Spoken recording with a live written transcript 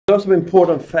There are some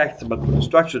important facts about protein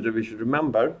structure that we should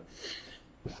remember,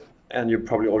 and you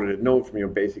probably already know from your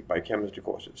basic biochemistry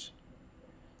courses.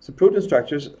 So proteins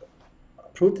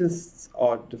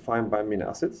are defined by amino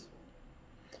acids,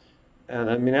 and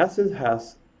an amino acid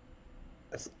has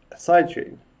a side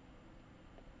chain.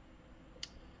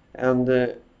 And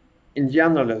in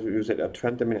general, as we say, there are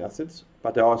 20 amino acids,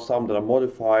 but there are some that are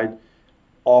modified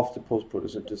after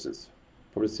post-photosynthesis.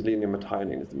 Probably selenium and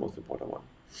thionine is the most important one.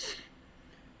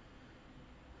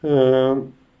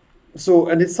 And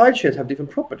these side chains have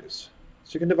different properties.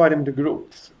 So you can divide them into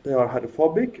groups. They are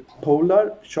hydrophobic,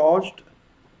 polar, charged,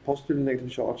 positively,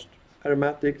 negatively charged,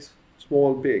 aromatics,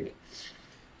 small, big.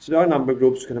 So there are a number of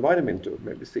groups you can divide them into.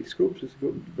 Maybe 6 groups is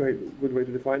a very good way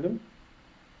to define them.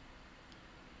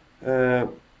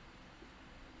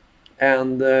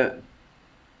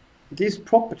 These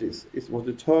properties is what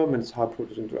determines how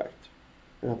proteins interact,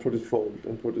 and how proteins fold,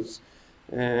 and proteins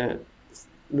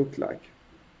look like.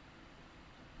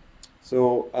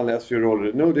 So unless you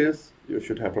already know this, you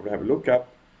should probably have a look up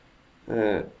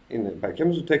in a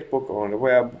biochemistry textbook or on the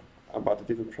web about the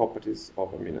different properties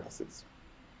of amino acids.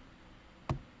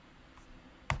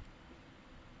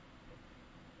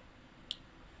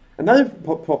 Another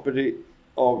property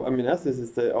of amino acids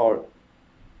is they are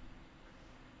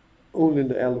only in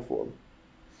the L form,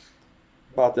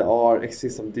 but there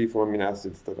exist some D form amino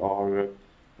acids that are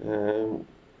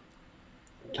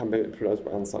can be produced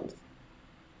by enzymes.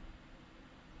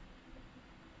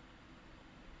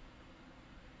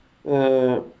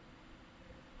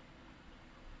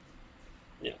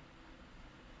 Yeah.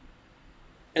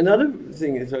 Another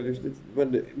thing is that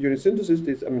during synthesis,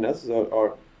 these amino acids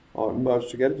are merged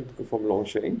together to form a long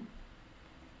chain,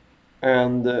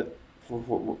 and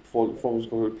forms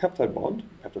called peptide bond,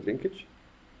 peptide linkage,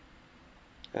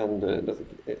 and that's an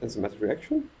enzymatic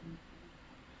reaction.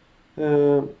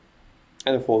 And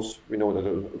of course, we know that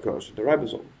it occurs in the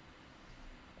ribosome.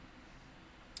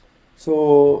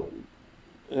 So,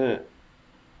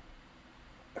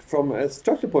 from a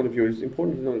structure point of view, it's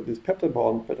important to know that this peptide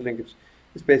bond, peptide linkage,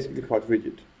 is basically quite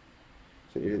rigid.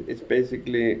 So it's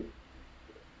basically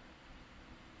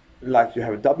like you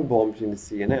have a double bond between the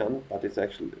C and N, but it's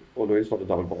actually, although it's not a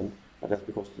double bond, but that's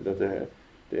because the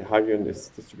hydrogen is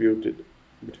distributed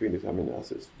between these amino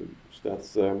acids. So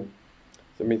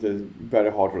that means it's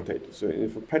very hard to rotate. So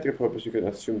for practical purpose, you can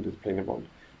assume this planar bond.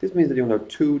 This means that you have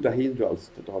 2 dihedrals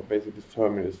that are basically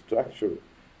determining the structure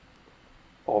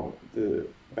of the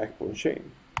backbone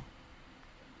chain.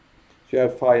 So you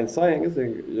have phi and psi angles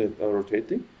that are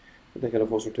rotating, but they can of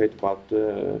course rotate about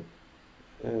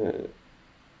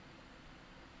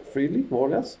freely, more or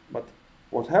less. But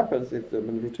what happens is that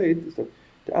when they rotate is that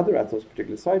the other atoms,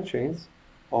 particularly side chains,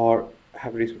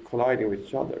 have a risk of colliding with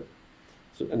each other.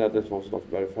 So, and that is also not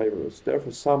very favorable. So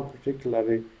therefore, some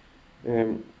particularly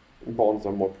bonds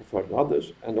are more preferred than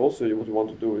others. And also, what you want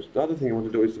to do is the other thing you want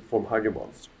to do is to form hydrogen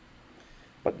bonds.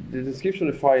 But the description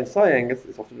of phi and psi angles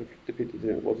is often depicted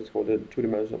in what is called a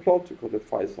 2-dimensional plot. We call it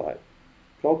phi-psi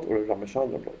plot or a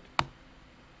Ramachandran plot.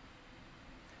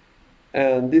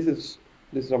 And this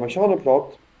Ramachandran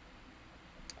plot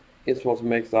is what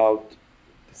makes out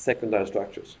the secondary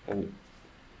structures and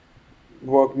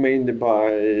work mainly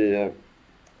by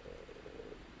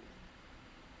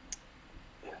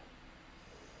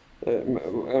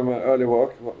my early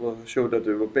work showed that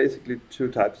there were basically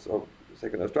 2 types of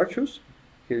secondary structures,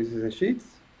 helices and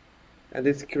sheets, and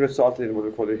this resulted in what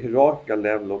we call a hierarchical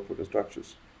level of protein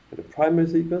structures. The primary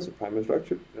sequence, a primary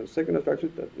structure, and a secondary structure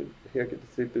that here get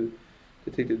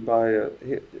depicted by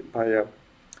a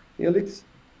helix,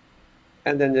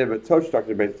 and then you have a third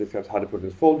structure basically describes how the protein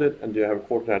is folded, and you have a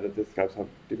quaternary that describes how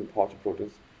different parts of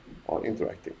proteins are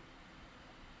interacting.